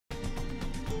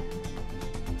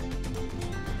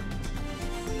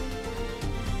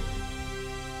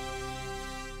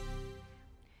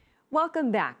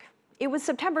Welcome back. It was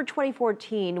September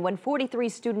 2014 when 43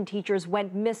 student teachers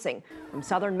went missing from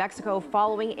southern Mexico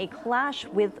following a clash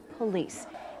with police.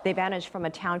 They vanished from a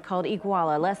town called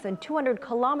Iguala, less than 200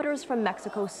 kilometers from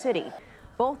Mexico City.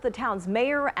 Both the town's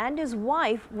mayor and his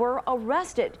wife were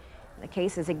arrested. The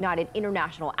case has ignited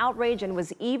international outrage and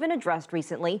was even addressed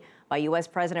recently by U.S.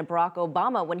 President Barack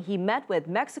Obama when he met with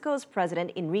Mexico's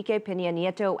President Enrique Peña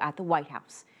Nieto at the White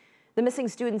House. The missing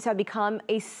students have become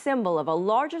a symbol of a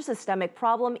larger systemic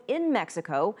problem in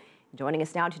Mexico. Joining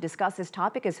us now to discuss this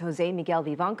topic is Jose Miguel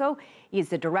Vivanco. He is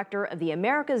the director of the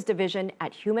Americas Division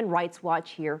at Human Rights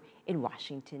Watch here in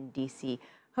Washington, D.C.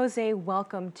 Jose,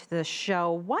 welcome to the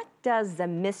show. What does the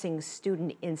missing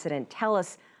student incident tell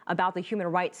us about the human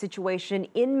rights situation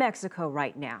in Mexico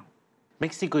right now?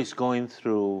 Mexico is going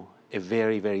through a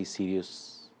very, very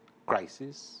serious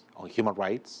crisis on human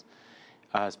rights.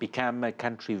 Has become a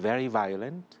country very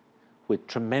violent, with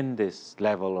tremendous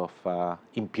level of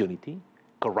impunity,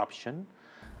 corruption.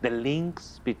 The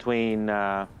links between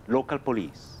local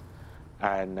police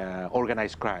and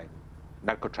organized crime,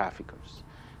 narco-traffickers,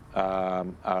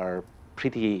 are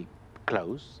pretty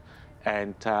close.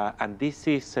 And this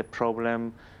is a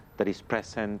problem that is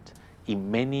present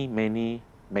in many, many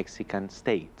Mexican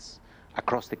states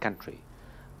across the country.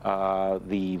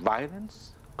 The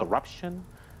violence, corruption,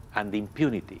 and the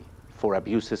impunity for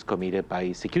abuses committed by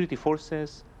security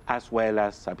forces, as well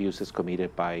as abuses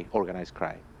committed by organized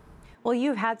crime. Well,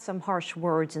 you've had some harsh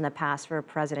words in the past for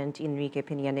President Enrique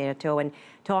Peña Nieto, and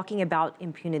talking about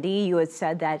impunity, you had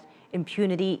said that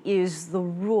impunity is the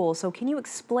rule. So can you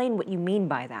explain what you mean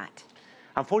by that?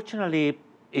 Unfortunately,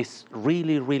 it's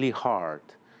really, really hard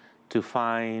to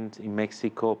find in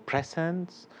Mexico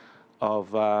presence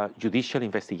of judicial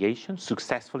investigations,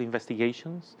 successful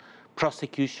investigations,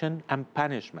 prosecution and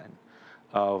punishment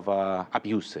of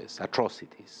abuses,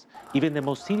 atrocities. Even the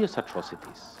most serious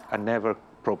atrocities are never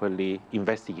properly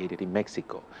investigated in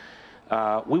Mexico.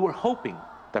 We were hoping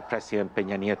that President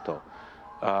Peña Nieto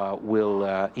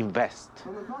will invest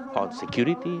on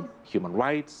security, human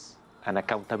rights, and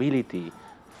accountability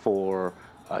for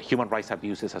human rights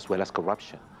abuses as well as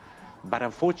corruption. But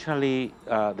unfortunately,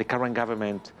 the current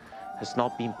government has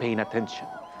not been paying attention.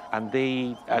 And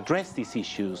they address these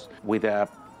issues with a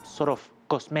sort of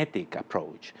cosmetic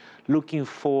approach, looking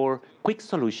for quick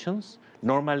solutions,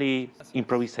 normally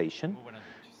improvisation,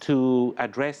 to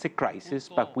address a crisis,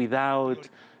 but without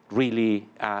really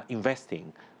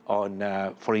investing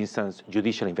on, for instance,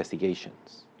 judicial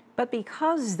investigations. But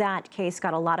because that case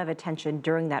got a lot of attention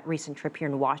during that recent trip here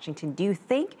in Washington, do you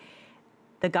think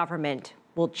the government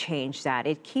will change that?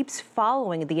 It keeps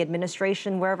following the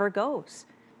administration wherever it goes.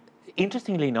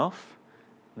 Interestingly enough,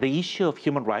 the issue of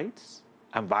human rights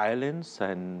and violence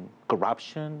and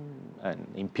corruption and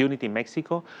impunity in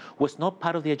Mexico was not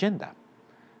part of the agenda,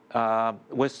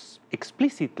 was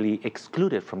explicitly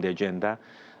excluded from the agenda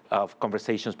of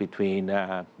conversations between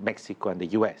Mexico and the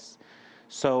US.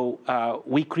 So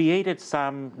we created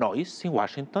some noise in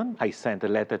Washington. I sent a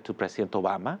letter to President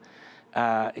Obama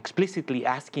explicitly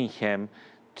asking him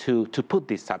to put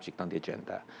this subject on the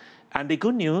agenda. And the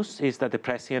good news is that the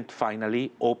president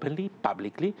finally, openly,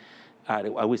 publicly,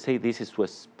 I would say this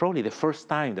was probably the first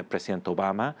time that President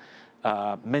Obama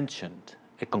mentioned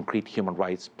a concrete human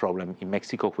rights problem in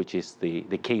Mexico, which is the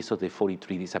case of the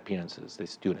 43 disappearances, the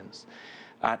students.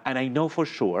 And I know for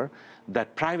sure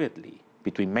that privately,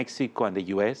 between Mexico and the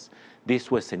US,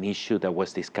 this was an issue that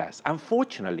was discussed.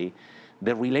 Unfortunately,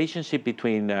 the relationship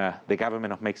between the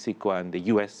government of Mexico and the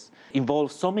US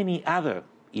involves so many other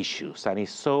issues, and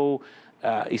it's so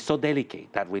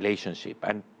delicate, that relationship.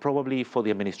 And probably for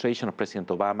the administration of President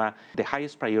Obama, the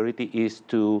highest priority is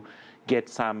to get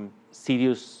some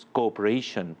serious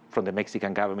cooperation from the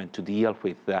Mexican government to deal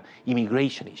with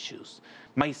immigration issues.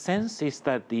 My sense is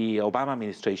that the Obama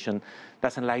administration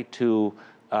doesn't like to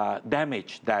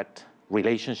damage that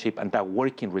relationship and that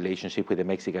working relationship with the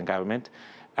Mexican government,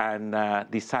 and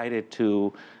decided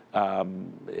to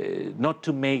not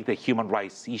to make the human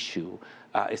rights issue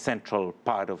a central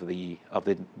part of the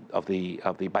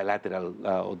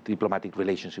bilateral diplomatic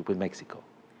relationship with Mexico.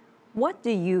 What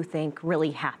do you think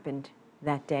really happened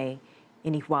that day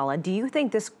in Iguala? Do you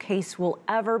think this case will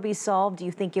ever be solved? Do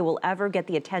you think it will ever get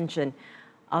the attention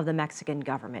of the Mexican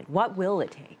government? What will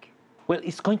it take? Well,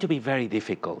 it's going to be very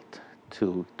difficult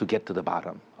to get to the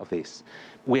bottom of this.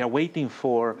 We are waiting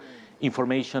for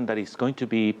information that is going to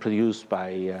be produced by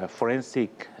a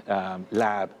forensic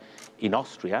lab in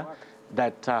Austria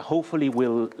that hopefully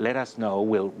will let us know,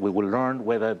 we will learn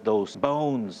whether those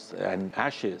bones and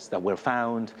ashes that were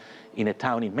found in a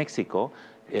town in Mexico,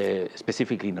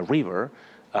 specifically in a river,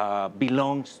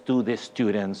 belongs to the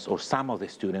students or some of the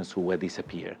students who were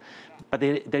disappeared. But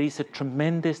there is a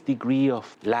tremendous degree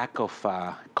of lack of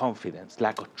confidence,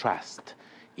 lack of trust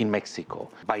in Mexico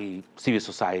by civil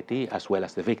society as well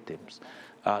as the victims.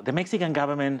 The Mexican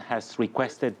government has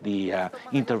requested the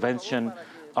intervention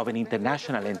of an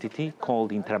international entity called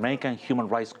the Inter-American Human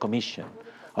Rights Commission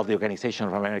of the Organization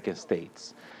of American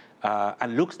States.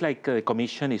 And looks like the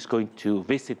commission is going to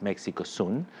visit Mexico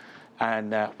soon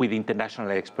and with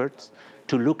international experts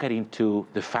to look into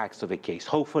the facts of the case.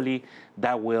 Hopefully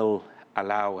that will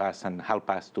allow us and help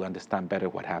us to understand better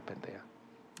what happened there.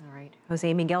 All right.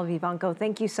 Jose Miguel Vivanco,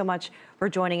 thank you so much for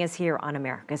joining us here on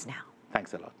America's Now.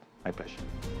 Thanks a lot. My pleasure.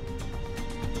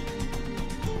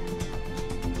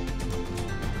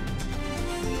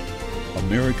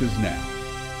 America's Now